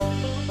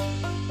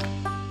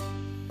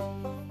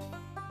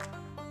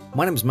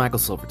My name is Michael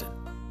Silverton,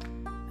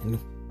 and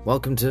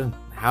welcome to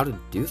How to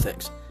Do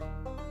Things.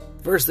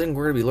 First thing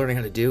we're going to be learning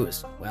how to do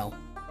is, well,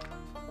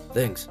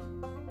 things,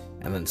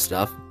 and then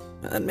stuff,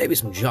 and then maybe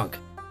some junk.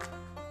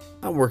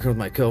 I'm working with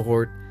my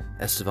cohort,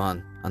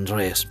 Esteban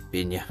Andreas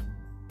Pina.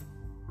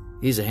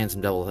 He's a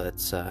handsome devil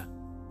that's,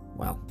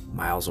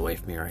 miles away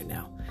from me right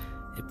now.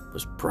 It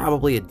was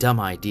probably a dumb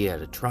idea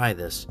to try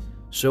this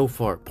so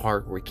far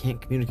apart where we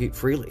can't communicate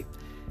freely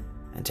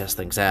and test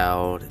things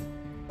out and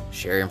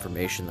share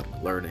information that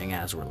we're learning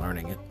as we're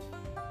learning it.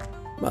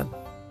 But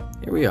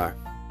here we are.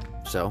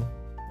 So,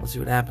 let's see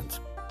what happens.